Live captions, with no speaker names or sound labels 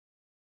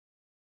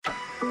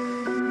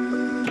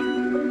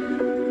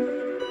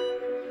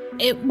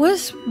It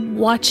was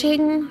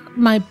watching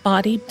my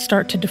body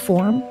start to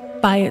deform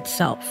by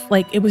itself.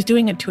 Like, it was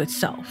doing it to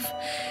itself.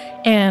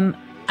 And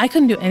I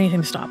couldn't do anything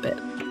to stop it.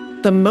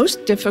 The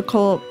most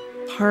difficult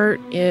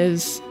part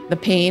is the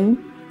pain,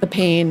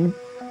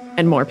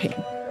 and more pain.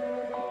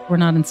 We're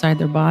not inside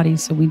their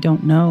bodies, so we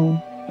don't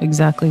know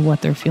exactly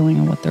what they're feeling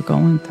and what they're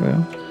going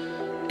through.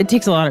 It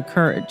takes a lot of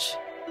courage.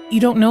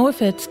 You don't know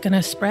if it's going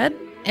to spread.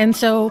 And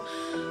so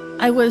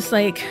I was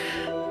like,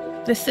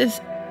 this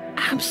is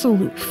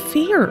absolute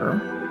fear.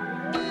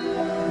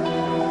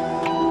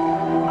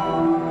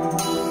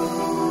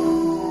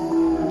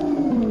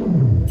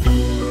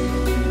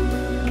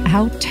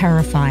 How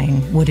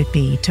terrifying would it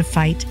be to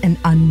fight an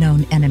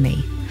unknown enemy,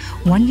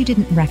 one you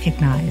didn't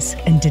recognize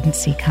and didn't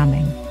see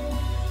coming?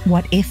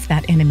 What if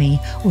that enemy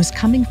was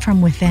coming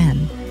from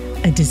within,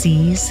 a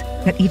disease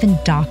that even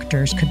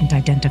doctors couldn't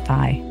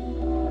identify?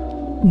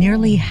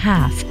 Nearly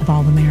half of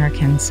all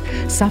Americans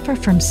suffer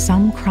from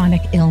some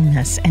chronic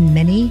illness, and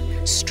many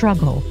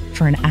struggle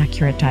for an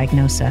accurate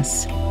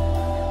diagnosis.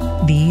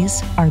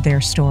 These are their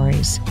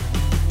stories.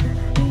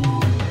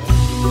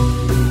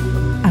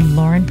 I'm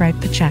Lauren Bright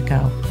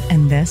Pacheco,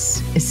 and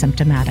this is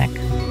Symptomatic.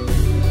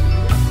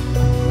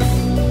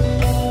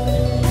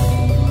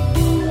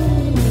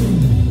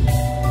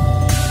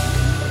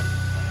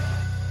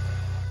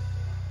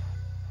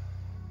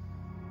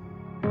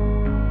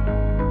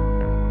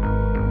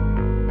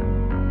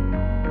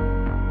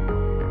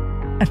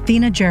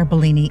 Athena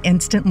Gerbolini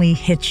instantly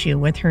hits you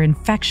with her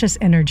infectious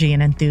energy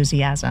and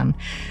enthusiasm.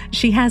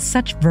 She has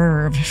such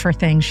verve for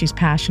things she's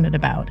passionate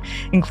about,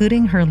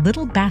 including her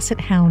little basset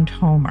hound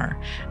Homer,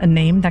 a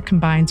name that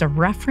combines a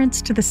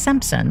reference to The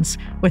Simpsons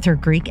with her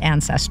Greek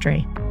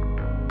ancestry.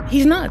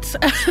 He's nuts.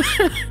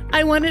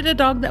 I wanted a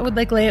dog that would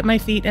lay at my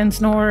feet and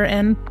snore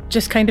and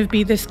just kind of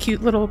be this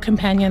cute little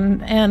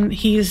companion. And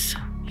he's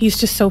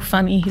just so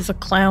funny. He's a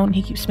clown.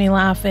 He keeps me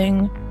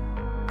laughing.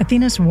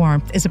 Athena's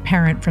warmth is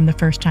apparent from the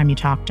first time you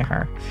talk to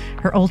her.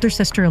 Her older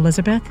sister,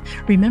 Elizabeth,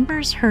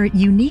 remembers her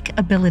unique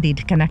ability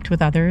to connect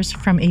with others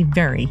from a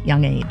very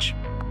young age.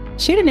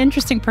 She had an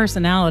interesting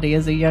personality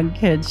as a young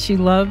kid. She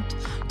loved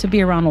to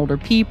be around older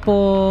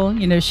people.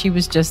 She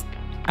was just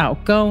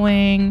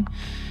outgoing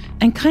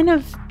and kind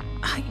of,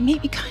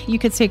 maybe you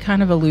could say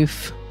kind of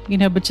aloof,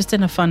 but just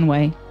in a fun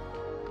way.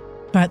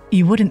 But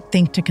you wouldn't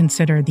think to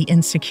consider the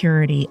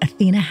insecurity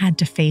Athena had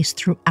to face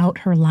throughout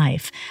her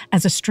life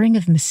as a string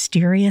of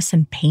mysterious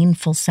and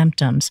painful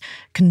symptoms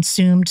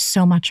consumed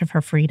so much of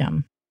her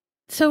freedom.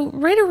 So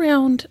right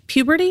around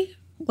puberty,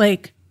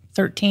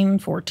 13,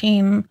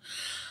 14,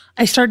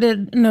 I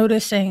started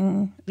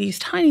noticing these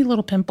tiny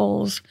little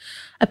pimples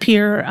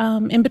appear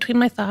in between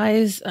my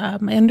thighs,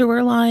 my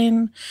underwear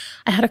line.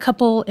 I had a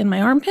couple in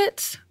my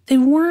armpits. They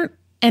weren't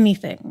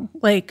anything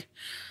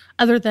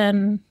other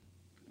than,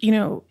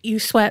 you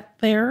sweat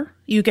there,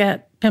 you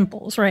get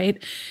pimples,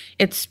 right?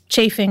 It's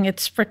chafing,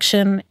 it's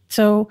friction.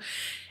 So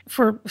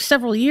for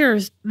several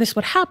years, this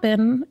would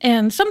happen.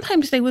 And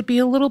sometimes they would be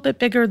a little bit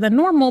bigger than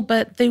normal,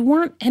 but they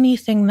weren't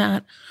anything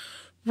that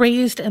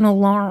raised an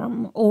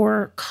alarm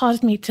or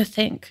caused me to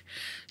think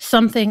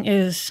something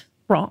is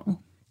wrong.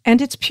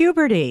 And it's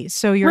puberty.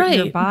 So your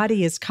Right.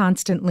 body is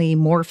constantly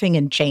morphing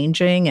and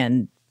changing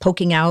and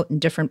poking out in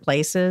different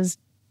places.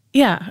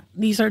 Yeah,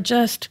 these are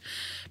just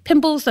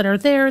pimples that are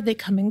there. They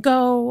come and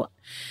go.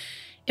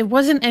 It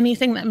wasn't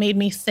anything that made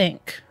me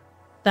think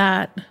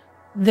that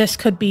this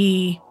could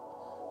be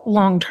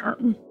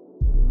long-term.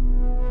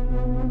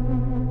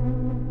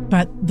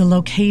 But the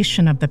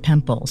location of the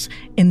pimples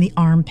in the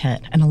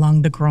armpit and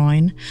along the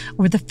groin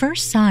were the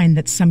first sign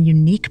that some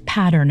unique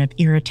pattern of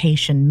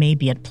irritation may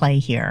be at play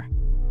here.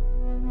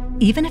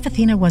 Even if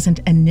Athena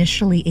wasn't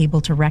initially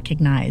able to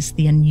recognize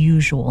the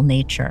unusual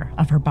nature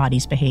of her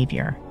body's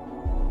behavior.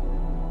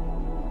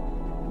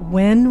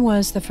 When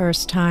was the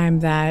first time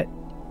that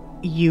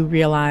you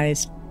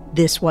realized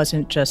this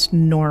wasn't just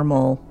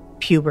normal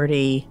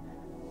puberty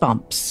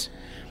bumps?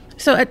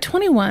 So at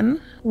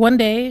 21, one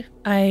day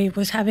I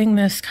was having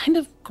this kind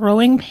of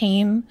growing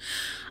pain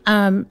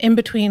in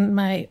between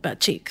my butt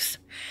cheeks.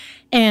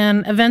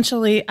 And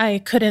eventually I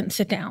couldn't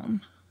sit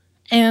down.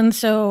 And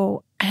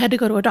so I had to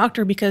go to a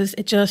doctor because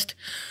it just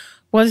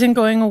wasn't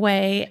going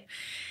away.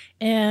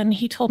 And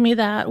he told me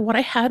that what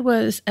I had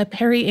was a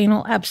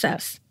perianal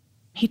abscess.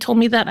 He told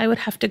me that I would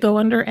have to go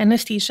under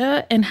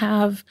anesthesia and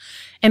have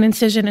an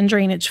incision and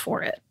drainage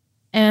for it.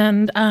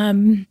 And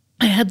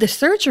I had this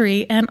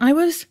surgery, and I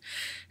was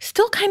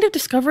still kind of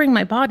discovering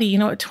my body.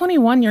 At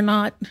 21, you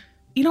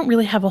don't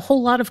really have a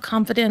whole lot of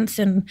confidence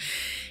and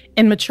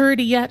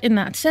maturity yet in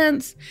that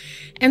sense.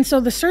 And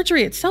so the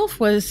surgery itself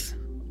was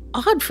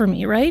odd for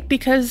me, right?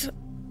 Because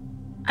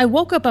I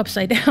woke up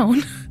upside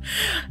down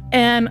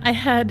and I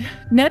had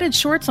netted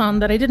shorts on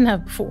that I didn't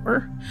have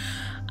before.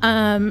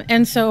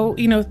 And so,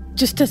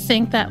 just to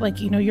think that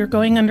you're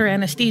going under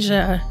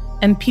anesthesia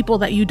and people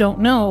that you don't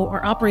know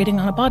are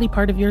operating on a body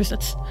part of yours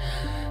that's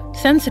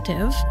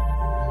sensitive.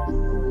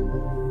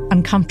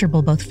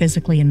 Uncomfortable both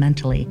physically and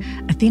mentally,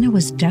 Athena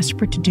was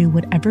desperate to do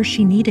whatever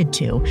she needed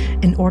to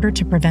in order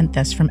to prevent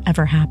this from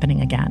ever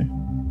happening again.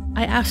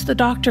 I asked the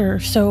doctor,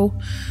 so,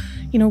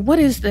 what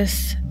is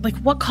this? Like,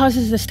 what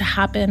causes this to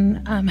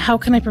happen? How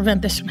can I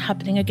prevent this from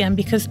happening again?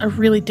 Because I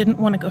really didn't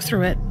want to go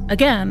through it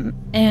again.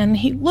 And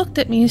he looked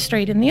at me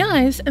straight in the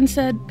eyes and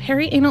said,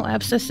 perianal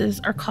abscesses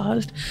are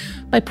caused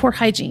by poor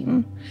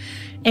hygiene.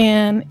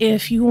 And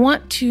if you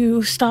want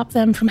to stop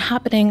them from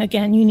happening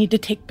again, you need to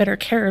take better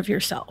care of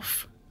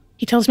yourself.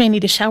 He tells me I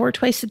need to shower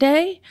twice a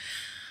day.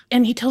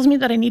 And he tells me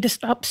that I need to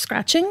stop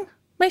scratching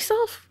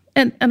myself.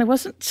 And I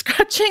wasn't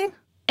scratching.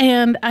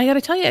 And I got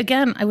to tell you,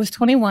 again, I was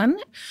 21.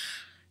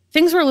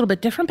 Things were a little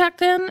bit different back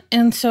then.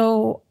 And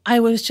so I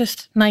was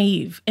just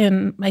naive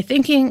in my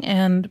thinking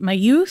and my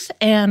youth.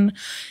 And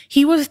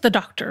he was the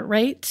doctor,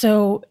 right?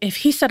 So if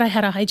he said I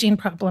had a hygiene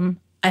problem,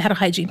 I had a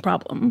hygiene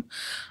problem.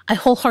 I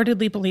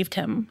wholeheartedly believed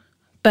him.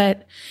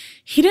 But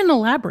he didn't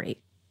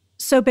elaborate.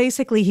 So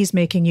basically, he's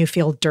making you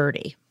feel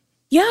dirty.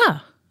 Yeah,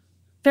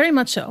 very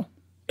much so.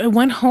 I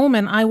went home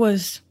and I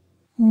was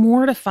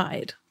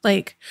mortified.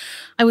 Like,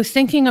 I was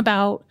thinking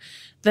about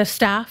the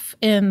staff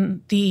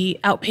in the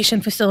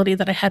outpatient facility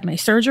that I had my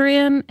surgery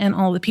in and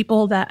all the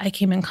people that I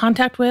came in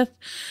contact with,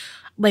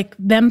 like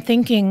them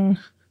thinking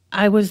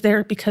I was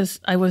there because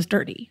I was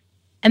dirty.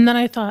 And then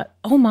I thought,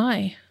 oh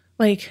my,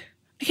 like,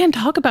 I can't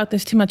talk about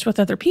this too much with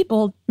other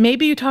people.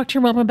 Maybe you talk to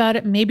your mom about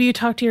it. Maybe you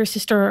talk to your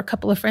sister or a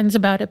couple of friends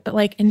about it. But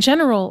like in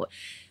general,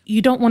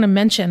 you don't want to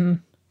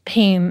mention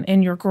pain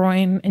in your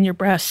groin, in your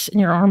breasts, in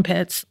your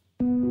armpits.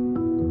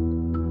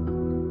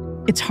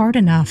 It's hard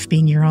enough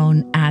being your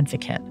own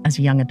advocate as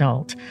a young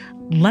adult,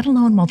 let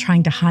alone while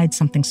trying to hide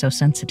something so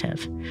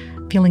sensitive.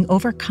 Feeling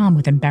overcome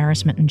with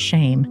embarrassment and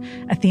shame,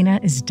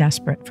 Athena is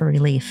desperate for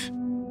relief.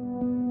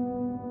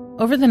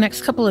 Over the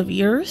next couple of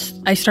years,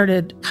 I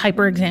started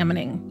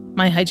hyper-examining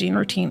my hygiene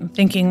routine,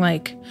 thinking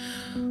like,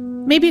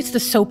 maybe it's the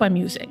soap I'm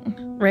using,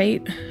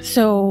 right?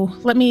 So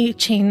let me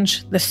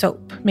change the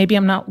soap. Maybe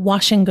I'm not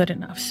washing good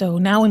enough. So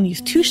now in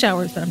these 2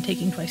 showers that I'm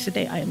taking twice a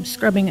day, I am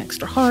scrubbing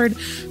extra hard.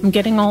 I'm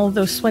getting all of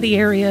those sweaty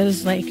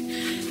areas. Like,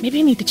 maybe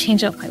I need to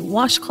change out my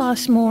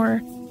washcloths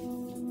more.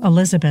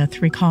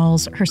 Elizabeth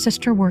recalls her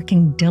sister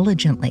working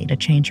diligently to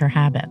change her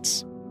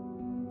habits.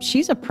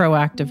 She's a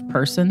proactive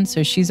person,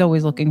 so she's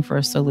always looking for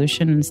a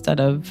solution instead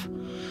of,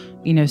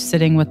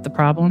 sitting with the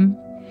problem.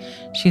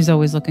 She's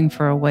always looking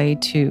for a way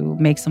to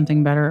make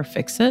something better or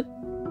fix it.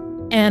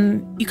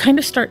 And you kind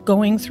of start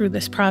going through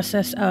this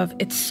process of,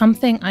 it's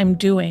something I'm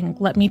doing,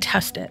 let me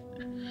test it.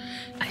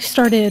 I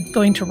started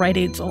going to Rite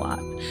Aids a lot.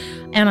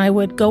 And I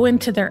would go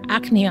into their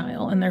acne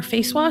aisle in their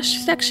face wash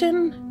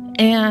section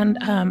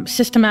and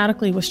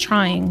systematically was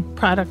trying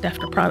product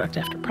after product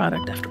after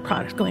product after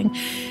product, going,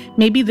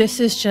 maybe this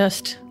is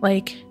just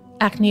like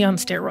acne on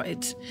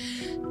steroids.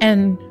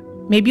 And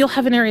maybe you'll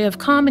have an area of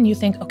calm and you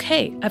think,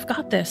 okay, I've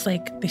got this.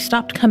 Like, they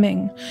stopped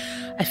coming.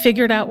 I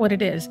figured out what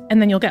it is.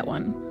 And then you'll get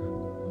one.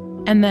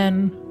 And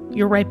then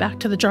you're right back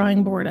to the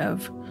drawing board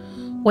of,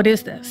 what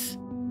is this?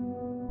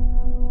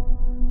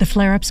 The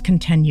flare-ups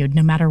continued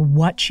no matter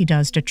what she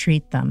does to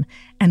treat them,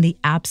 and the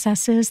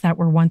abscesses that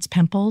were once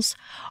pimples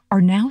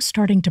are now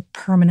starting to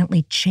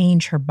permanently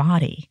change her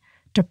body,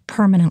 to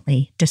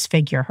permanently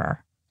disfigure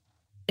her.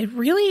 It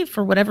really,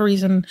 for whatever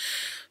reason,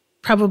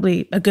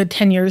 probably a good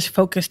 10 years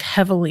focused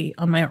heavily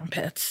on my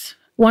armpits.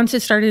 Once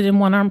it started in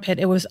one armpit,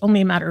 it was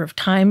only a matter of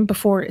time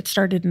before it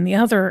started in the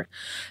other.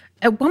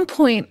 At one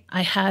point,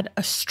 I had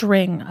a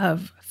string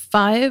of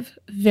 5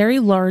 very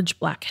large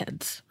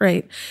blackheads,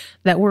 right,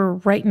 that were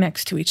right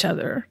next to each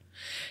other.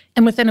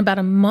 And within about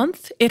a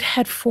month, it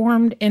had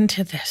formed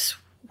into this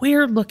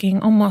weird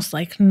looking, almost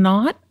like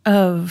knot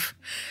of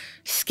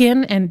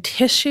skin and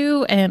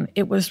tissue. And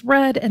it was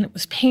red and it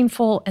was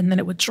painful. And then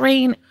it would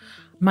drain.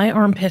 My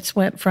armpits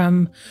went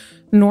from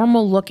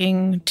normal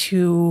looking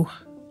to,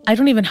 I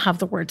don't even have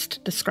the words to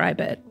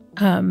describe it.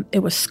 It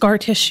was scar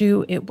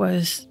tissue. It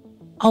was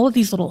all of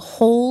these little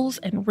holes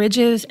and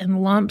ridges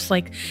and lumps.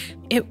 Like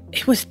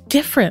it was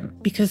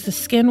different because the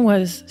skin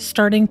was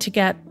starting to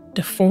get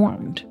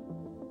deformed.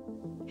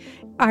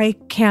 I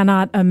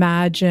cannot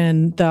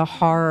imagine the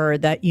horror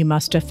that you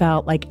must have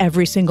felt, like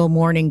every single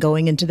morning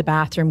going into the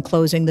bathroom,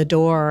 closing the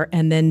door,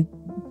 and then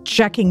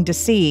checking to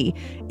see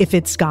if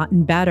it's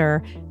gotten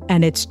better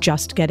and it's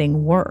just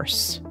getting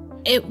worse.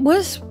 It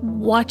was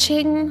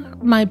watching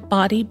my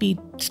body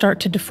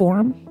start to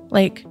deform,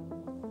 like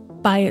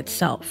by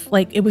itself.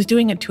 Like it was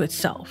doing it to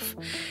itself.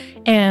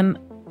 And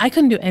I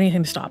couldn't do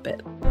anything to stop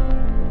it.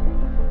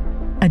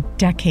 A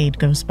decade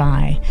goes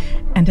by,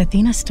 and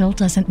Athena still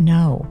doesn't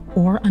know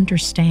or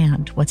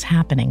understand what's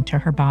happening to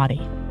her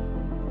body.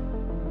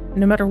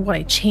 No matter what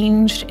I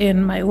changed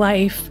in my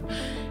life,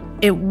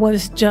 it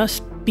was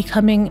just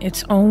becoming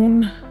its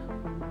own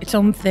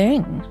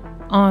thing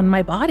on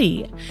my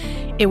body.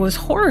 It was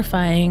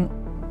horrifying.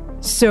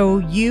 So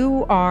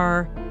you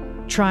are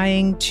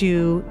trying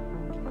to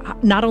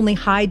not only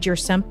hide your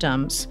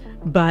symptoms,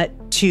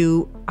 but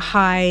to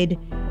hide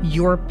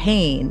your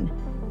pain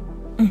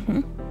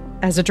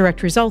as a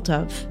direct result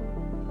of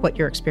what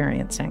you're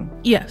experiencing.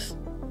 Yes.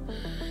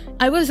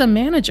 I was a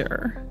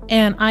manager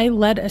and I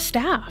led a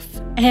staff,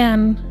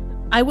 and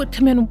I would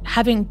come in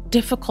having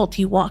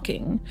difficulty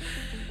walking.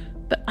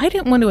 But I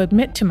didn't want to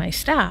admit to my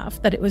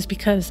staff that it was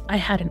because I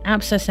had an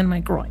abscess in my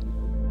groin.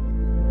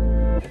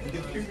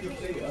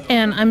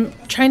 And I'm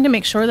trying to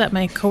make sure that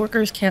my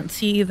coworkers can't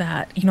see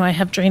that, I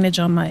have drainage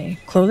on my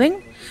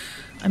clothing.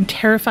 I'm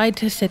terrified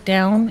to sit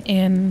down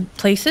in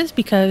places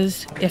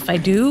because if I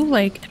do,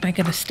 am I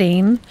going to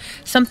stain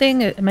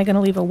something? Am I going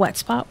to leave a wet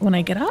spot when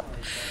I get up?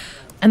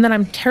 And then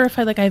I'm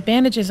terrified, I have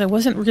bandages. I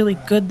wasn't really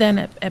good then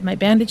at my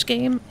bandage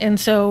game. And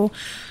so,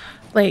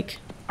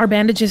 are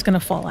bandages going to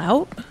fall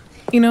out?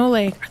 Are they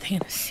going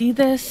to see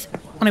this?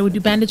 When I would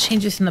do bandage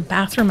changes in the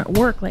bathroom at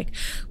work,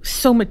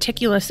 so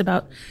meticulous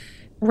about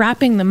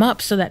wrapping them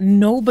up so that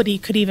nobody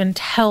could even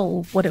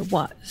tell what it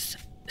was.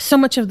 So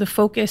much of the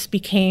focus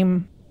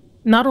became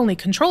not only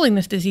controlling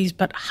this disease,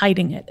 but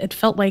hiding it. It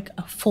felt like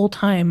a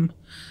full-time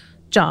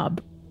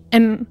job.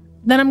 And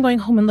then I'm going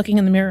home and looking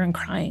in the mirror and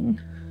crying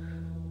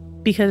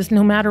because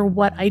no matter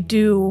what I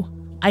do,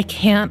 I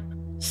can't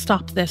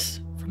stop this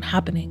from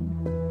happening.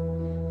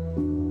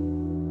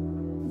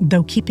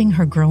 Though keeping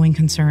her growing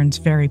concerns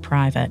very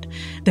private,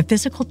 the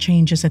physical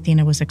changes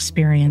Athena was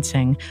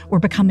experiencing were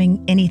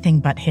becoming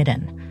anything but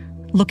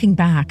hidden. Looking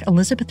back,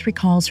 Elizabeth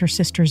recalls her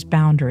sister's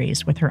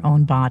boundaries with her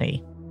own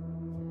body.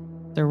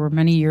 There were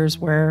many years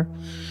where,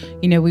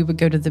 we would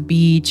go to the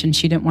beach and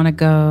she didn't want to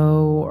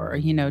go, or,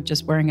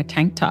 just wearing a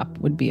tank top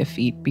would be a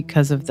feat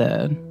because of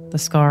the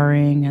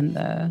scarring and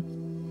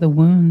the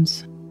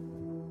wounds.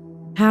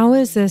 How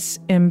is this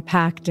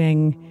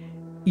impacting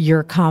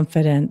your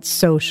confidence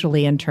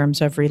socially in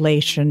terms of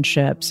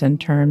relationships, in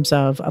terms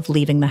of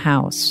leaving the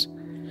house?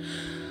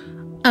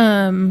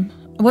 I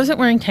wasn't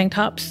wearing tank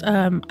tops.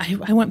 I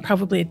went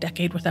probably a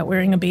decade without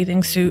wearing a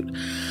bathing suit.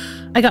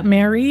 I got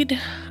married,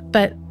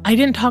 but I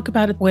didn't talk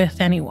about it with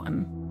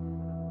anyone.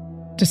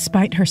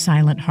 Despite her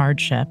silent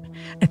hardship,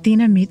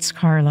 Athena meets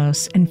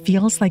Carlos and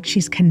feels like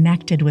she's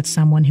connected with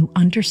someone who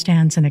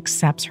understands and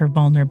accepts her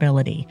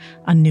vulnerability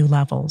on new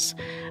levels.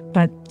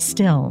 But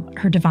still,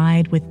 her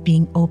divide with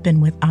being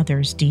open with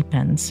others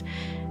deepens.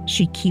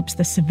 She keeps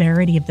the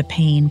severity of the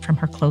pain from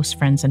her close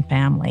friends and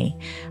family.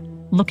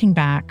 Looking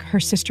back, her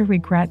sister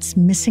regrets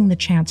missing the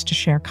chance to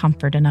share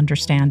comfort and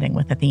understanding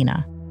with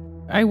Athena.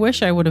 I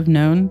wish I would have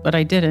known, but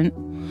I didn't.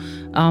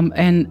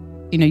 And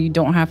you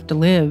don't have to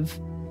live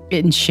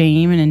in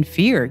shame and in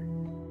fear.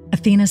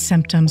 Athena's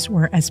symptoms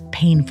were as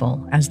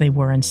painful as they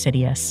were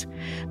insidious.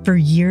 For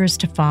years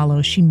to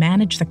follow, she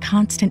managed the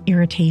constant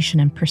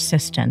irritation and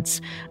persistence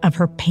of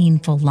her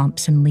painful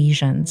lumps and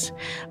lesions.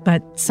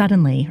 But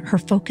suddenly, her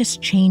focus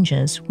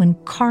changes when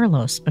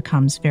Carlos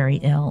becomes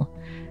very ill.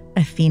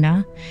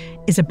 Athena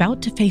is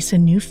about to face a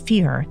new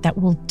fear that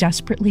will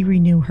desperately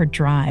renew her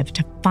drive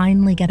to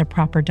finally get a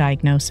proper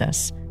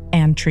diagnosis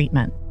and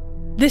treatment.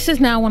 This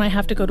is now when I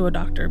have to go to a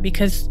doctor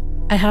because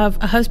I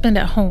have a husband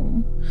at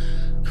home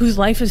whose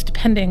life is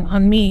depending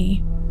on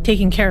me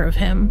taking care of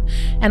him,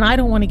 and I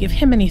don't want to give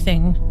him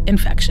anything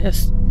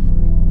infectious.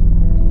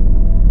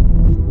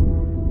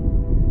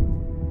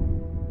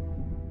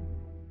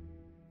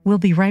 We'll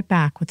be right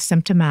back with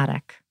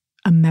Symptomatic,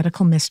 a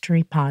medical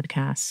mystery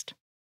podcast.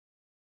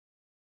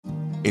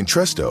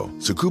 Entresto,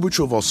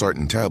 sacubitril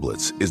valsartan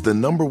tablets, is the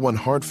 #1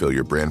 heart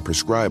failure brand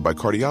prescribed by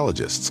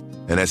cardiologists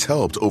and has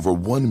helped over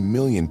 1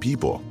 million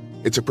people.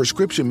 It's a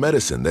prescription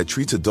medicine that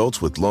treats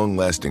adults with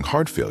long-lasting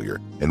heart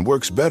failure and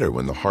works better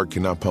when the heart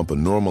cannot pump a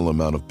normal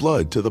amount of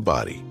blood to the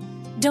body.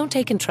 Don't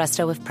take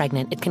Entresto if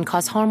pregnant. It can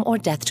cause harm or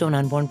death to an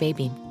unborn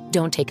baby.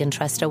 Don't take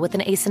Entresto with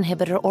an ACE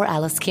inhibitor or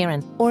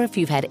aliskiren, or if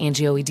you've had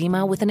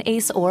angioedema with an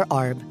ACE or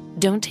ARB.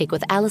 Don't take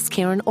with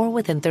aliskiren or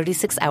within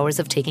 36 hours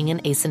of taking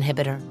an ACE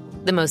inhibitor.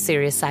 The most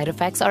serious side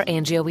effects are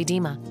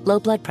angioedema, low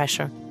blood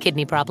pressure,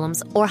 kidney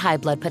problems, or high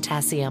blood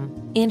potassium.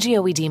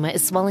 Angioedema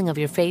is swelling of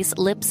your face,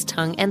 lips,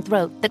 tongue, and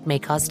throat that may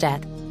cause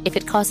death. If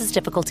it causes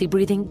difficulty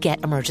breathing,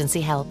 get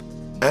emergency help.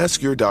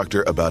 Ask your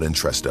doctor about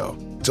Entresto.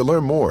 To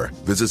learn more,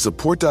 visit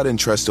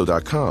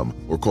support.entresto.com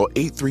or call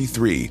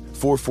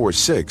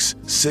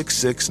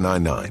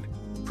 833-446-6699.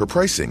 For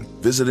pricing,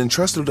 visit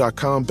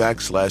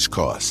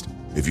Entresto.com/cost.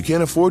 If you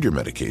can't afford your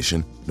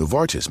medication,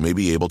 Novartis may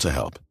be able to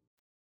help.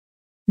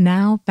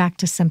 Now back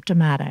to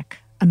Symptomatic,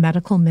 a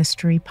medical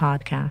mystery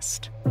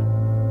podcast.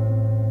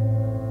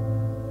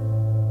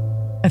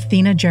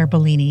 Athena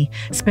Gerbolini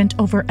spent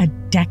over a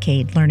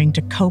decade learning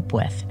to cope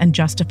with and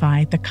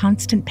justify the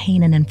constant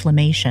pain and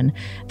inflammation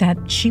that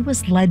she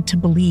was led to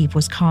believe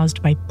was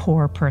caused by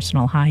poor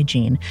personal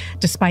hygiene,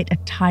 despite a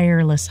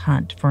tireless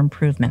hunt for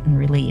improvement and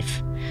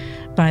relief.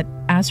 But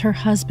as her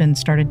husband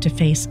started to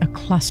face a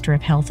cluster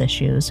of health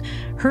issues,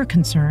 her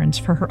concerns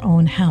for her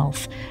own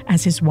health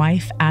as his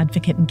wife,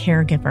 advocate, and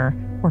caregiver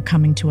were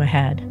coming to a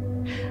head.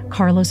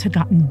 Carlos had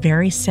gotten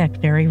very sick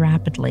very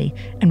rapidly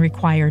and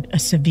required a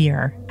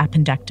severe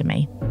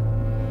appendectomy.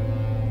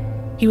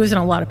 He was in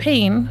a lot of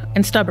pain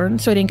and stubborn,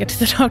 so I didn't get to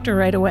the doctor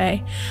right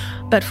away.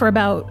 But for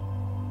about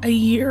a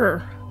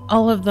year,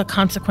 all of the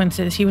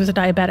consequences, he was a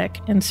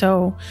diabetic. And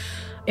so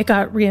It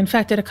got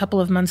reinfected a couple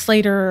of months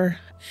later.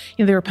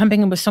 They were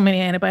pumping him with so many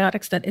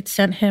antibiotics that it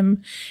sent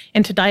him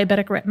into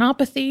diabetic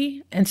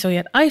retinopathy. And so he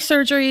had eye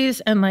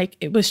surgeries, and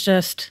it was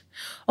just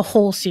a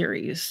whole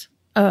series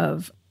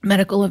of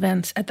medical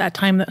events at that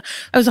time.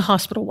 I was a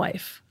hospital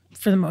wife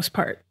for the most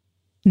part.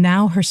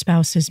 Now her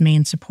spouse's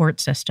main support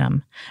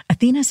system,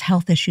 Athena's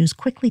health issues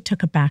quickly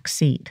took a back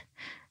seat.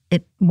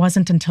 It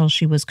wasn't until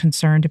she was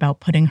concerned about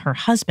putting her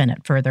husband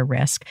at further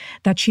risk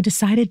that she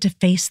decided to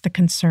face the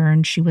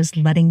concern she was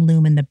letting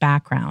loom in the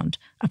background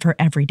of her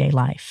everyday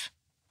life.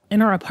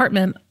 In our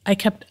apartment, I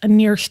kept a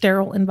near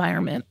sterile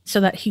environment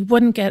so that he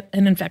wouldn't get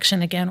an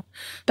infection again.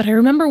 But I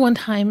remember one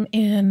time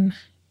in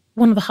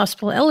one of the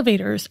hospital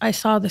elevators, I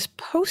saw this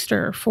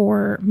poster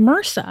for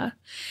MRSA,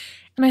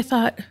 and I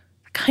thought, it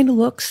kind of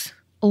looks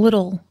a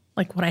little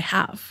like what I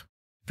have.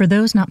 For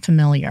those not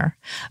familiar,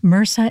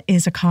 MRSA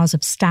is a cause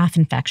of staph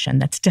infection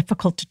that's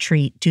difficult to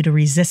treat due to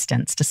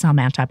resistance to some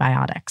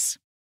antibiotics.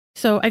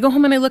 So I go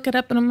home and I look it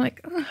up and I'm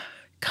like,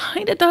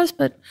 kind of does,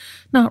 but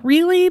not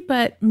really,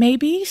 but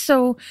maybe.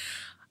 So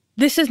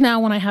this is now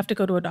when I have to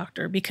go to a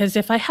doctor, because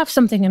if I have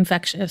something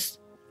infectious,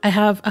 I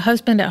have a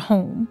husband at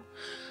home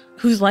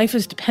whose life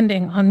is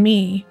depending on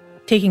me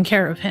taking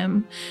care of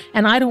him.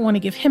 And I don't want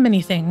to give him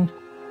anything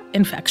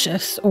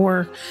infectious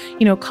or,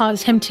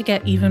 cause him to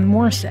get even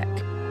more sick.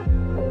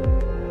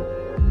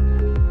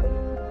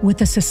 With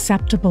a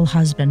susceptible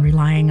husband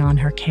relying on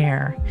her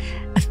care,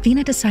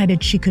 Athena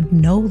decided she could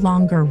no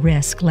longer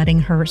risk letting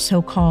her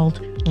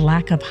so-called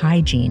lack of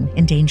hygiene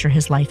endanger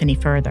his life any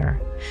further.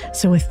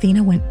 So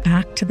Athena went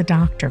back to the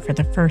doctor for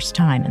the first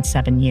time in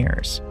 7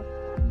 years.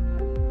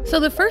 So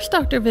the first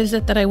doctor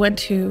visit that I went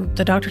to,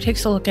 the doctor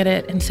takes a look at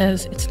it and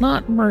says, it's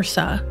not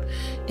MRSA,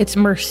 it's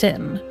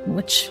MRSIN,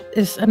 which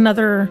is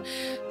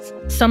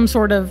some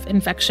sort of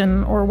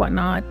infection or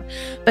whatnot.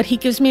 But he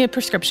gives me a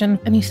prescription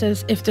and he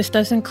says, if this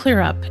doesn't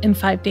clear up in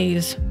 5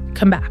 days,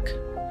 come back.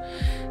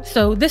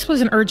 So this was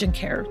an urgent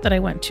care that I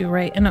went to,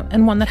 right?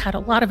 And one that had a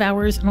lot of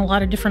hours and a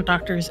lot of different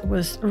doctors. It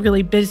was a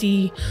really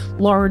busy,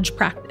 large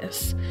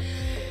practice.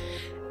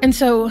 And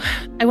so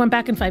I went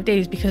back in 5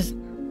 days because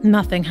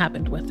nothing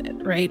happened with it,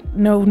 right?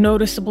 No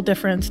noticeable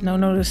difference, no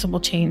noticeable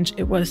change.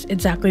 It was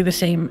exactly the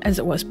same as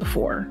it was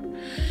before.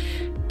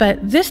 But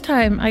this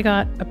time I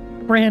got a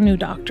brand new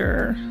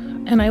doctor,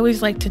 and I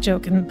always like to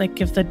joke and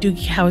give the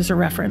Doogie Howser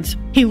reference.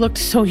 He looked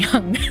so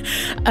young.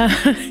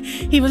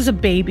 He was a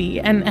baby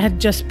and had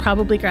just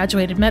probably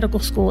graduated medical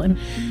school and,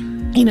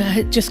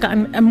 had just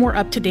gotten a more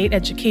up-to-date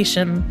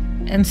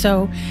education. And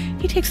so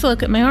he takes a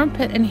look at my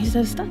armpit and he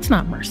says, that's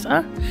not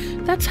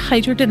MRSA, that's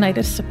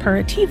hidradenitis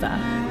suppurativa.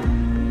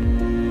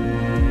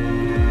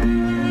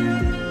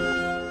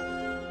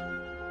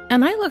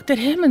 And I looked at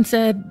him and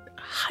said,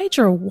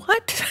 Hydra,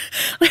 what?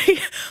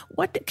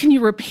 What? Can you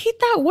repeat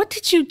that? What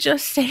did you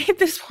just say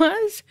this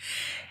was?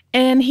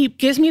 And he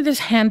gives me this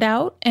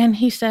handout and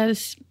he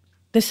says,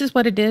 this is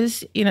what it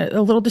is,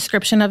 a little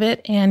description of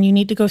it, and you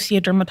need to go see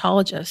a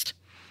dermatologist,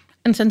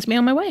 and sends me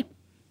on my way.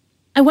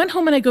 I went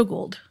home and I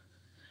Googled.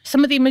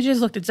 Some of the images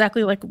looked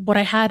exactly like what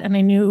I had, and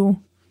I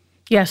knew,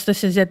 yes,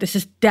 this is it. This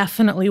is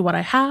definitely what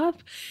I have.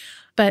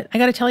 But I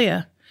got to tell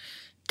you,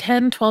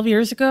 10, 12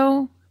 years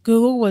ago,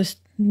 Google was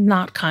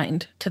not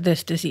kind to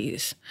this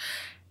disease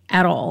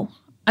at all.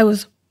 I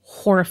was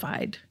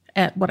horrified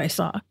at what I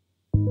saw.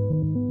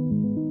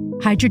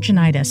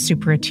 Hidradenitis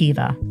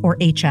suppurativa, or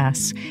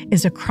HS,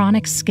 is a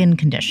chronic skin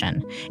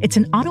condition. It's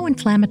an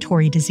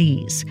autoinflammatory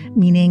disease,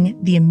 meaning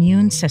the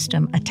immune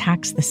system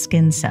attacks the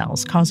skin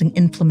cells, causing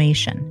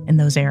inflammation in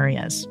those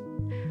areas.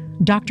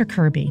 Dr.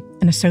 Kirby,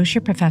 an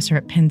associate professor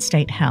at Penn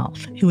State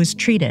Health, who has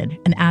treated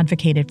and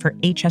advocated for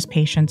HS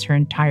patients her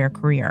entire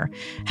career,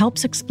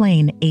 helps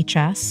explain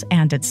HS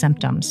and its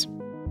symptoms.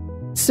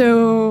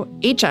 So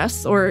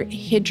HS, or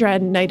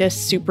hidradenitis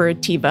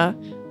suppurativa,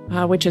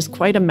 which is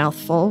quite a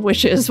mouthful,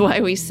 which is why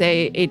we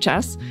say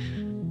HS,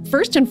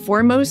 first and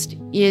foremost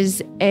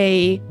is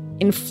a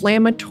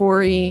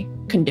inflammatory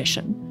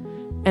condition.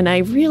 And I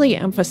really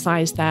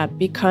emphasize that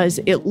because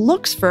it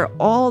looks for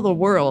all the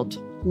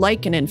world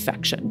like an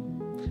infection.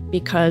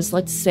 Because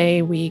let's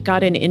say we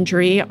got an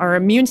injury, our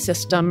immune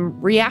system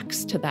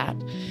reacts to that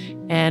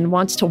and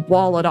wants to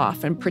wall it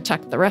off and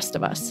protect the rest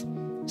of us.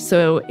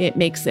 So it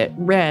makes it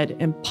red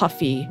and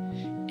puffy,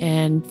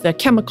 and the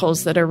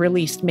chemicals that are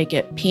released make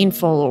it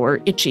painful or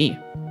itchy.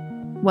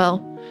 Well,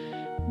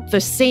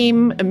 the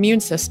same immune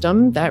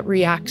system that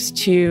reacts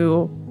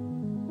to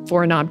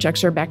foreign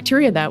objects or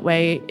bacteria that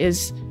way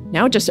is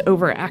now just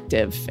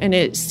overactive, and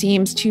it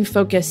seems to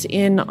focus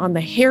in on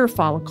the hair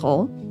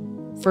follicle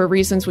for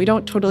reasons we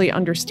don't totally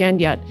understand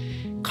yet,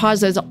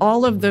 causes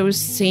all of those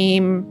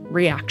same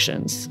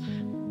reactions.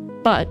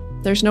 But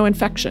there's no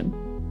infection.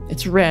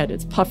 It's red,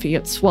 it's puffy,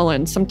 it's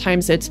swollen.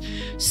 Sometimes it's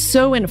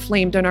so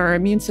inflamed and our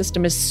immune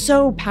system is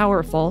so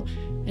powerful,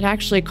 it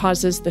actually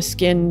causes the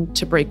skin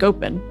to break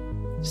open.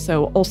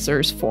 So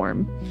ulcers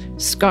form,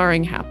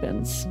 scarring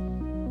happens.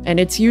 And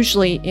it's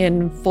usually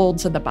in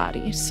folds of the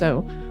body.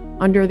 So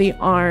under the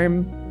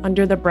arm,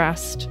 under the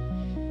breast,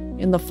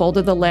 in the fold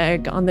of the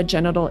leg, on the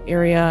genital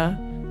area,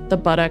 the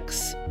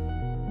buttocks.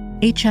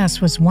 HS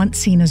was once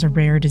seen as a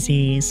rare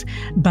disease,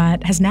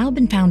 but has now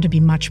been found to be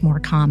much more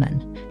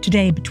common.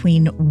 Today,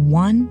 between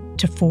 1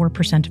 to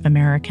 4% of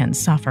Americans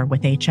suffer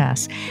with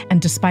HS,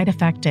 and despite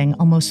affecting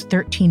almost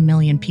 13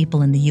 million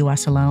people in the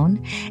U.S.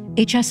 alone,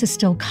 HS is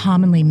still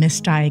commonly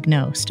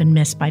misdiagnosed and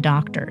missed by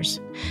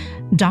doctors.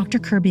 Dr.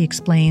 Kirby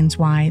explains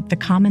why the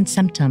common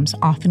symptoms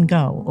often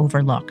go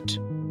overlooked.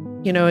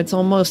 You know, it's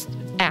almost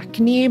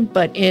acne,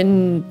 but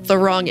in the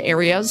wrong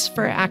areas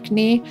for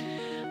acne,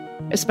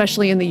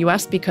 especially in the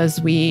US,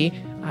 because we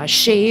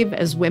shave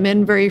as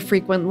women very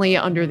frequently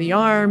under the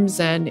arms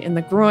and in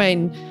the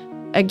groin.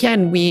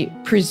 Again, we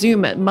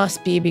presume it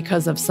must be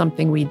because of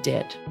something we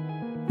did.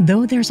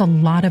 Though there's a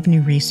lot of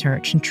new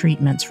research and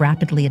treatments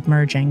rapidly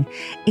emerging,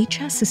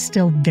 HS is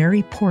still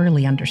very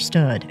poorly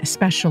understood,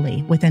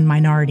 especially within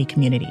minority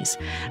communities.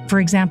 For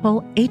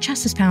example,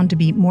 HS is found to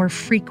be more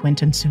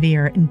frequent and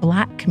severe in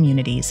Black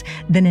communities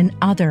than in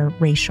other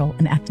racial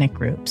and ethnic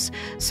groups.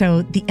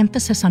 So the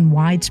emphasis on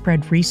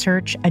widespread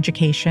research,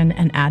 education,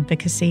 and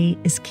advocacy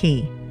is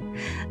key.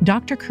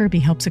 Dr. Kirby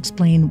helps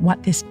explain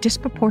what this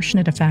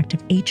disproportionate effect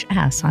of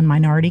HS on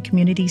minority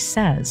communities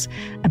says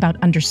about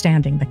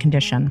understanding the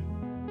condition.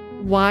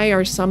 Why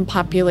are some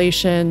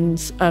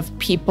populations of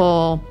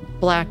people,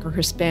 Black or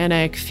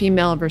Hispanic,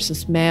 female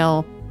versus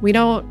male? We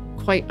don't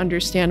quite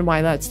understand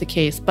why that's the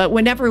case. But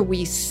whenever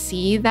we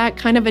see that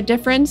kind of a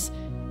difference,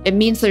 it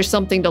means there's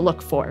something to look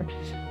for.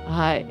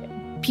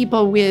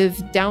 People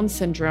with Down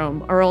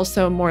syndrome are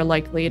also more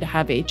likely to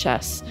have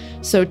HS.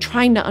 So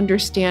trying to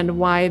understand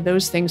why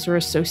those things are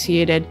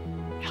associated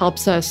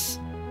helps us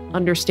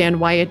understand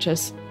why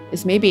HS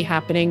is maybe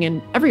happening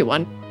in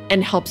everyone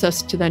and helps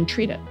us to then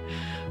treat it.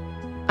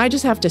 I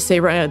just have to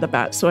say right out of the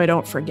bat, so I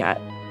don't forget,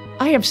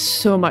 I have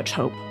so much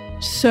hope,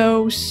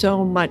 so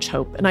much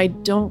hope. And I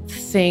don't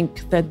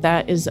think that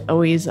that is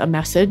always a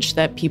message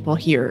that people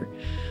hear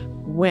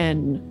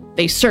when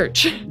they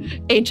search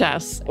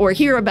HS or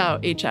hear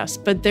about HS.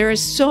 But there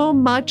is so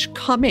much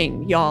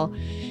coming, y'all.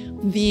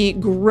 The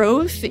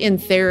growth in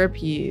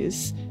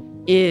therapies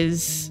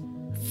is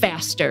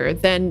faster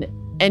than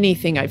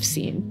anything I've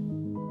seen.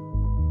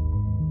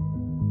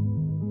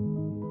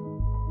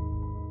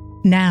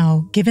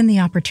 Now, given the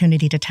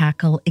opportunity to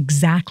tackle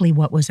exactly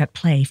what was at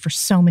play for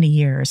so many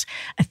years,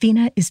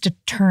 Athena is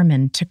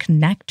determined to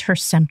connect her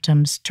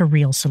symptoms to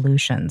real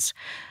solutions.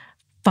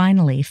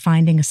 Finally,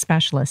 finding a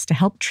specialist to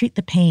help treat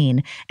the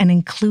pain and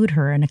include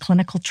her in a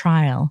clinical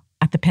trial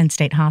at the Penn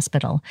State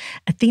Hospital,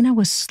 Athena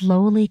was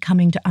slowly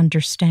coming to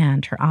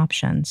understand her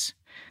options.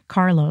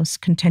 Carlos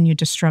continued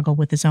to struggle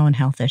with his own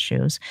health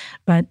issues,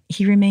 but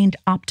he remained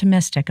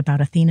optimistic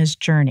about Athena's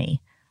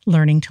journey,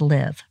 learning to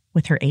live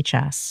with her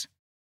HS.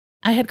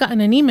 I had gotten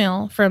an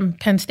email from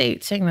Penn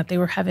State saying that they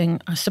were having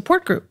a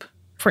support group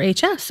for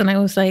HS. And I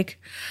was like,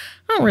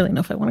 I don't really know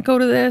if I want to go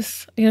to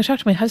this. I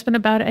talked to my husband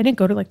about it. I didn't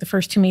go to the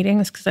first 2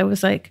 meetings because I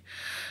was like,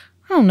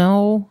 I don't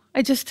know.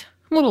 I'm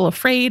a little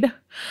afraid.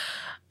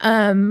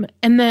 And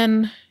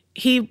then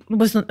he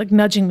was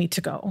nudging me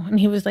to go. And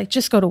he was like,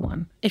 just go to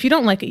one. If you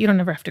don't like it, you don't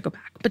ever have to go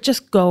back. But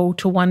just go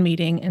to one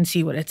meeting and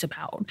see what it's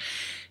about.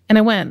 And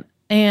I went.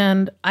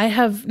 And I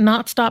have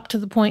not stopped to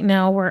the point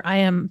now where I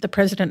am the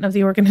president of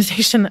the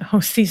organization that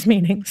hosts these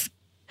meetings.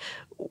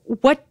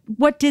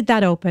 What did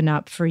that open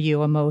up for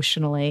you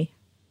emotionally?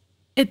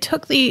 It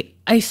took the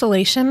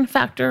isolation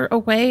factor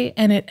away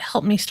and it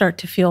helped me start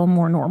to feel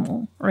more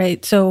normal,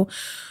 right? So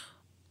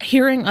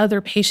hearing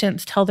other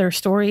patients tell their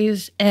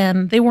stories,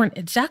 and they weren't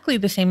exactly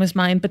the same as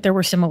mine, but there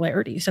were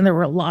similarities, and there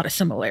were a lot of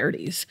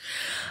similarities.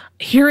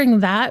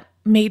 Hearing that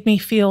made me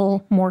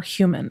feel more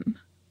human.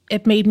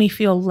 It made me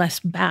feel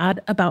less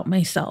bad about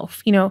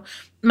myself.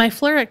 My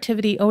flare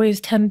activity always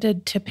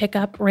tended to pick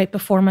up right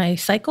before my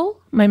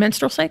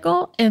menstrual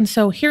cycle. And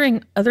so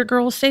hearing other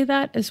girls say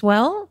that as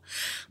well,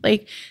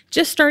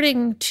 just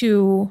starting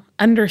to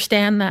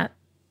understand that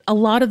a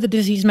lot of the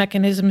disease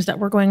mechanisms that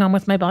were going on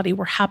with my body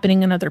were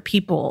happening in other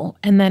people.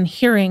 And then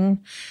hearing,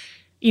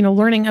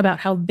 learning about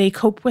how they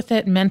cope with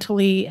it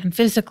mentally and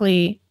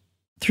physically.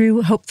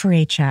 Through Hope for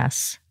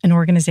HS, an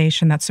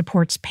organization that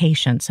supports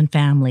patients and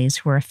families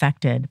who are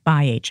affected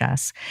by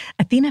HS,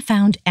 Athena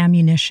found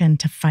ammunition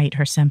to fight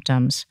her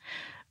symptoms.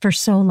 For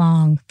so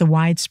long, the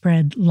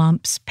widespread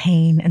lumps,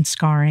 pain, and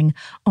scarring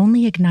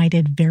only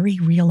ignited very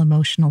real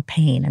emotional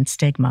pain and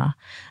stigma.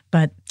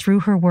 But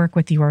through her work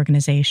with the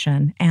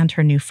organization and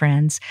her new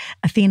friends,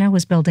 Athena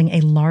was building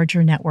a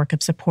larger network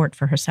of support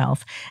for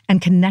herself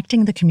and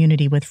connecting the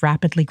community with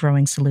rapidly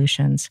growing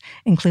solutions,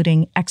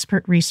 including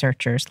expert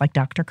researchers like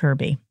Dr.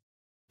 Kirby.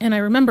 And I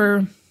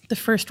remember the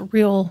first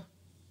real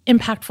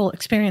impactful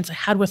experience I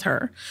had with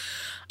her.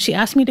 She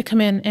asked me to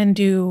come in and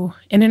do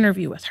an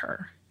interview with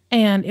her.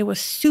 And it was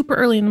super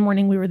early in the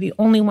morning. We were the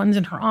only ones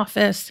in her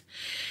office.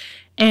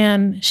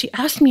 And she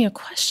asked me a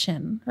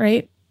question,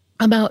 right,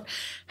 about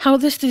how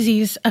this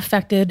disease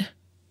affected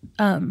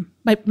my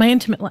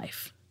intimate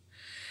life.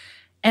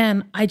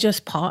 And I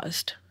just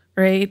paused,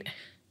 right?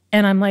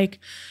 And I'm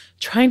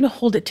trying to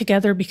hold it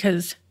together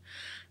because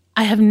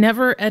I have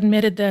never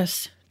admitted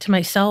this to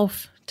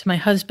myself, to my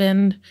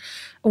husband.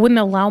 I wouldn't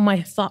allow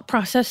my thought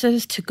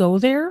processes to go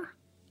there,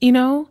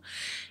 and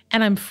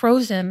I'm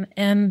frozen.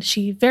 And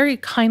she very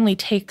kindly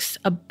takes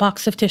a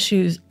box of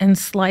tissues and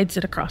slides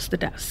it across the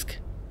desk.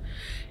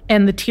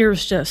 And the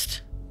tears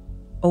just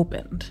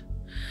opened.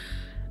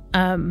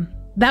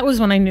 That was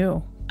when I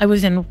knew I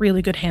was in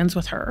really good hands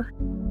with her.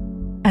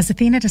 As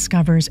Athena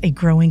discovers a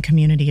growing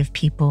community of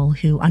people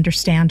who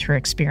understand her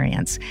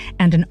experience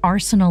and an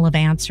arsenal of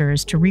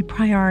answers to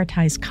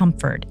reprioritize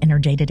comfort in her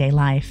day-to-day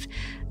life,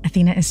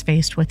 Athena is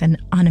faced with an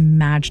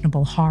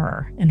unimaginable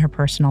horror in her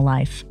personal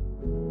life.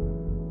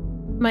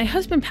 My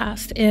husband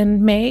passed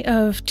in May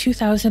of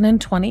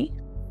 2020.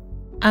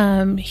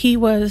 He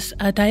was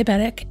a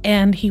diabetic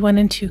and he went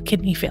into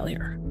kidney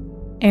failure.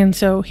 And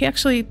so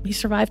he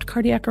survived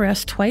cardiac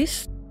arrest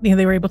twice.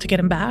 They were able to get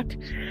him back.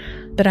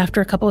 But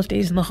after a couple of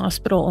days in the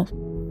hospital,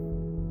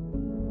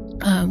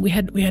 we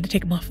had to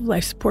take him off of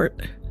life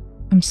support.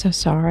 I'm so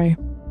sorry.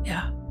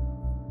 Yeah.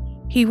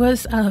 He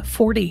was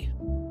 40.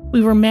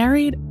 We were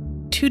married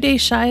 2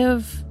 days shy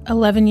of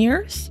 11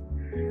 years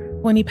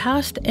when he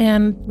passed,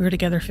 and we were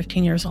together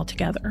 15 years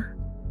altogether.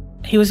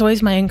 He was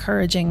always my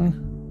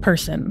encouraging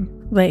person.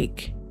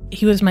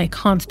 He was my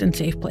constant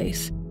safe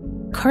place.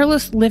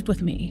 Carlos lived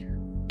with me,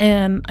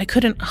 and I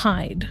couldn't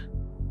hide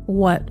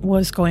what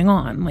was going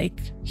on.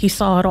 He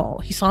saw it all.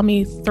 He saw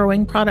me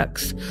throwing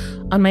products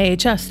on my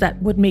HS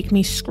that would make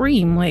me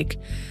scream.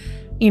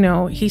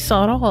 He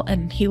saw it all,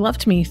 and he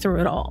loved me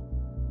through it all.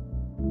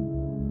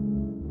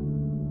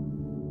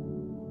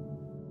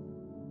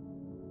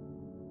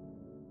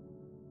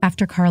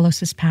 After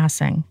Carlos's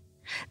passing,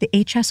 the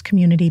HS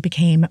community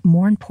became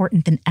more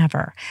important than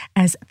ever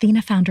as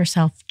Athena found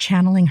herself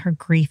channeling her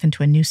grief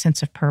into a new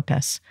sense of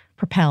purpose,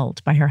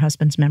 propelled by her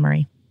husband's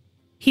memory.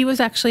 He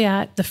was actually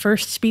at the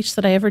first speech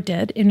that I ever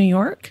did in New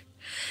York.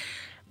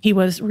 He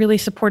was really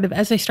supportive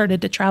as I started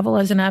to travel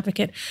as an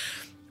advocate.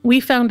 We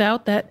found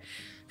out that,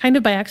 kind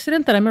of by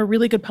accident, that I'm a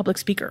really good public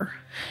speaker.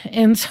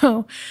 And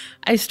so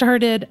I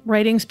started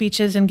writing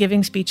speeches and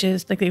giving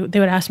speeches. They would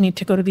ask me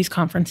to go to these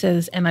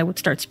conferences and I would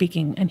start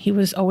speaking. And he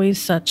was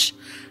always such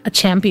a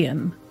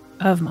champion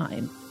of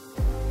mine.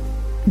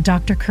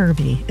 Dr.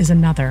 Kirby is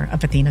another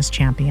of Athena's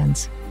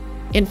champions.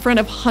 In front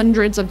of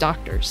hundreds of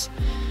doctors,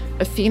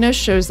 Athena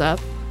shows up.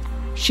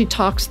 She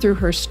talks through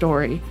her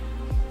story.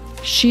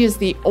 She is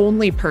the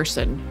only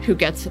person who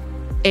gets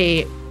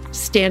a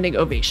standing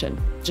ovation.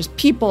 Just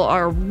people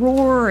are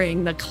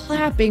roaring. The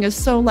clapping is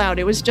so loud.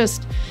 It was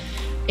just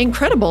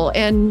incredible.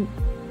 And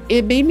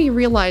it made me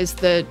realize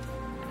that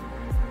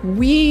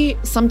we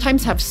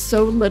sometimes have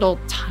so little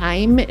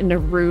time in a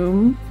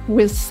room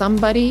with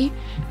somebody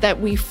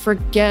that we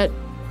forget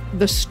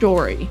the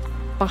story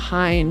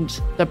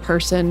behind the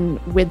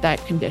person with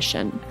that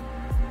condition.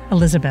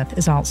 Elizabeth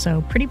is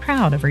also pretty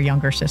proud of her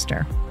younger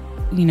sister.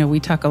 We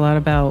talk a lot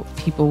about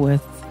people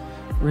with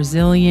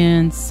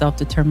resilience,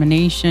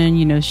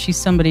 self-determination. She's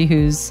somebody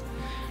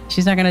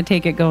she's not going to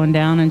take it going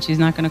down and she's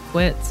not going to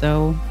quit.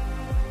 So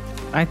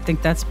I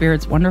think that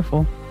spirit's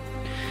wonderful.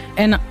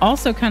 And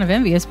also kind of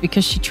envious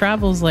because she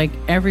travels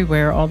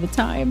everywhere all the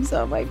time.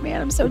 So I'm like,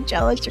 man, I'm so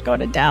jealous. You're going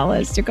to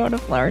Dallas, you're going to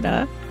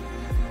Florida.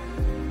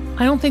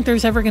 I don't think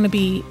there's ever going to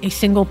be a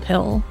single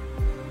pill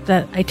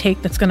that I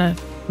take that's going to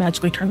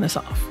magically turn this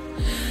off.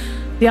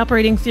 The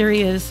operating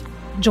theory is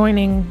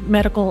joining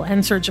medical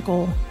and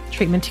surgical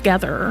treatment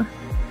together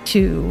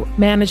to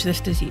manage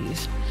this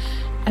disease.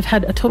 I've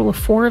had a total of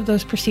 4 of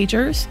those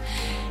procedures,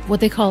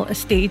 what they call a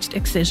staged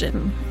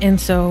excision.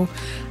 And so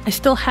I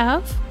still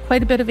have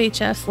quite a bit of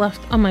HS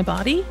left on my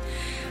body.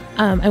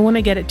 I want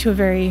to get it to a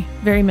very,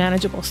 very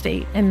manageable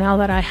state. And now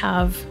that I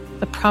have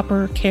the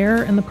proper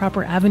care and the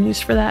proper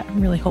avenues for that,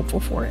 I'm really hopeful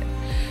for it.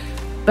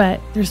 But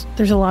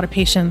there's a lot of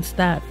patients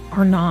that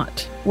are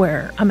not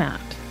where I'm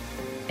at,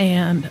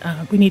 and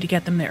we need to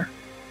get them there.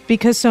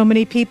 Because so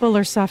many people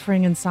are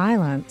suffering in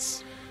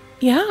silence.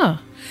 Yeah.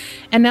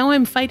 And now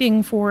I'm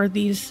fighting for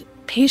these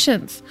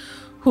patients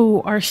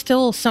who are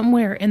still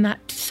somewhere in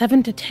that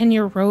 7 to 10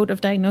 year road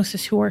of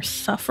diagnosis, who are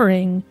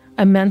suffering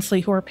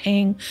immensely, who are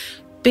paying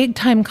big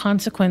time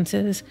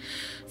consequences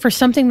for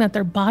something that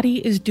their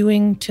body is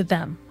doing to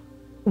them.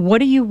 What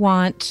do you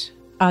want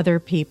other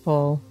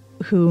people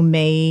who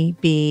may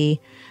be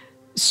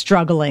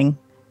struggling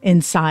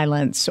in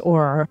silence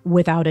or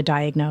without a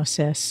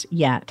diagnosis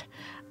yet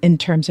in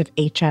terms of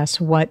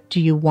HS? What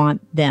do you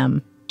want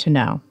them to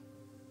know?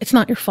 It's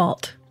not your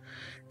fault.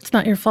 It's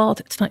not your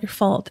fault. It's not your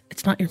fault.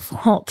 It's not your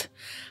fault.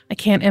 I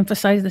can't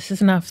emphasize this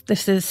enough.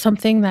 This is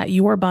something that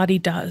your body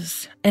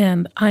does.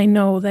 And I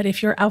know that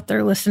if you're out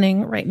there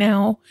listening right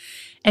now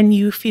and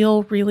you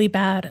feel really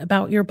bad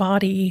about your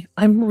body,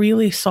 I'm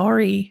really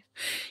sorry.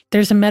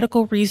 There's a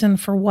medical reason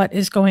for what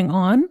is going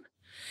on,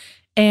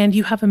 and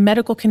you have a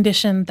medical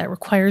condition that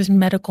requires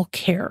medical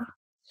care.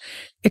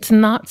 It's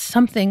not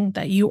something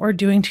that you are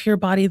doing to your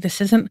body.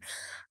 This isn't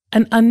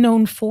an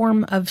unknown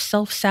form of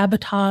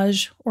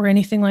self-sabotage or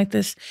anything like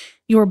this.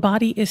 Your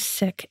body is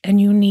sick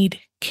and you need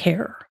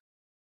care.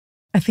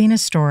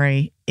 Athena's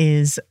story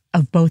is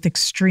of both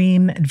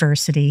extreme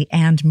adversity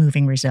and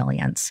moving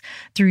resilience.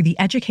 Through the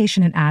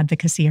education and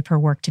advocacy of her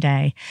work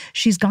today,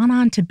 she's gone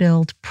on to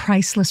build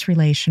priceless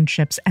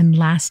relationships and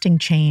lasting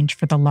change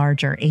for the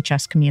larger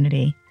HS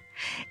community.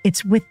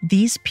 It's with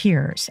these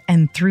peers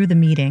and through the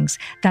meetings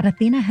that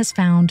Athena has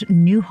found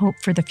new hope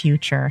for the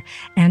future,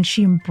 and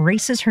she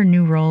embraces her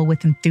new role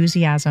with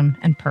enthusiasm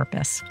and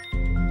purpose.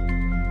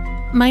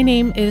 My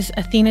name is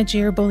Athena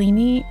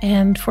Giarbolini,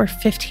 and for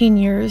 15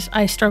 years,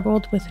 I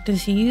struggled with a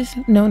disease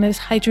known as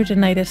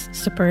hidradenitis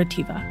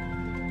suppurativa.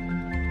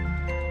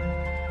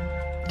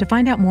 To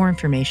find out more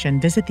information,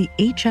 visit the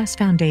HS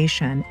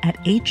Foundation at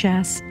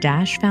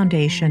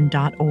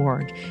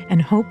hs-foundation.org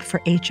and Hope for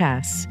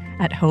HS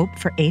at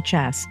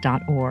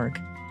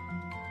hopeforhs.org.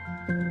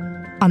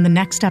 On the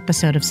next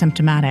episode of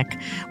Symptomatic,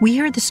 we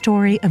hear the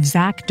story of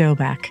Zach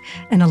Dobeck,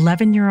 an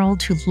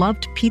 11-year-old who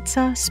loved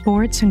pizza,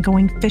 sports, and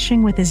going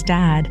fishing with his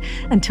dad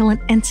until an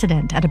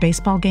incident at a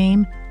baseball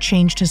game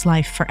changed his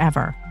life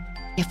forever.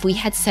 If we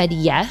had said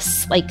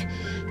yes,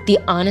 the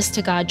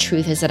honest-to-God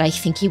truth is that I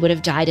think he would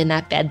have died in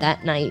that bed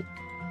that night.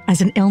 As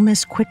an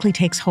illness quickly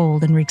takes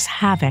hold and wreaks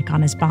havoc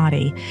on his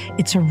body,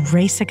 it's a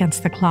race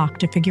against the clock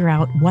to figure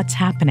out what's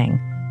happening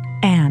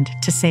and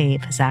to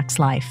save Zach's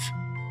life.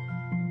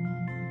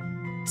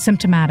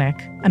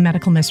 Symptomatic, a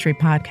medical mystery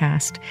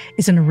podcast,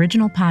 is an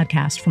original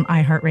podcast from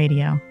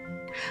iHeartRadio.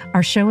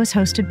 Our show is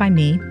hosted by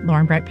me,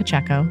 Lauren Bright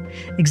Pacheco.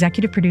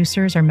 Executive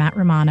producers are Matt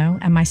Romano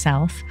and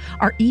myself.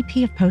 Our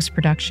EP of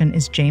post-production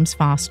is James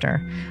Foster.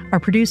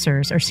 Our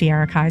producers are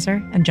Sierra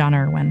Kaiser and John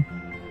Irwin.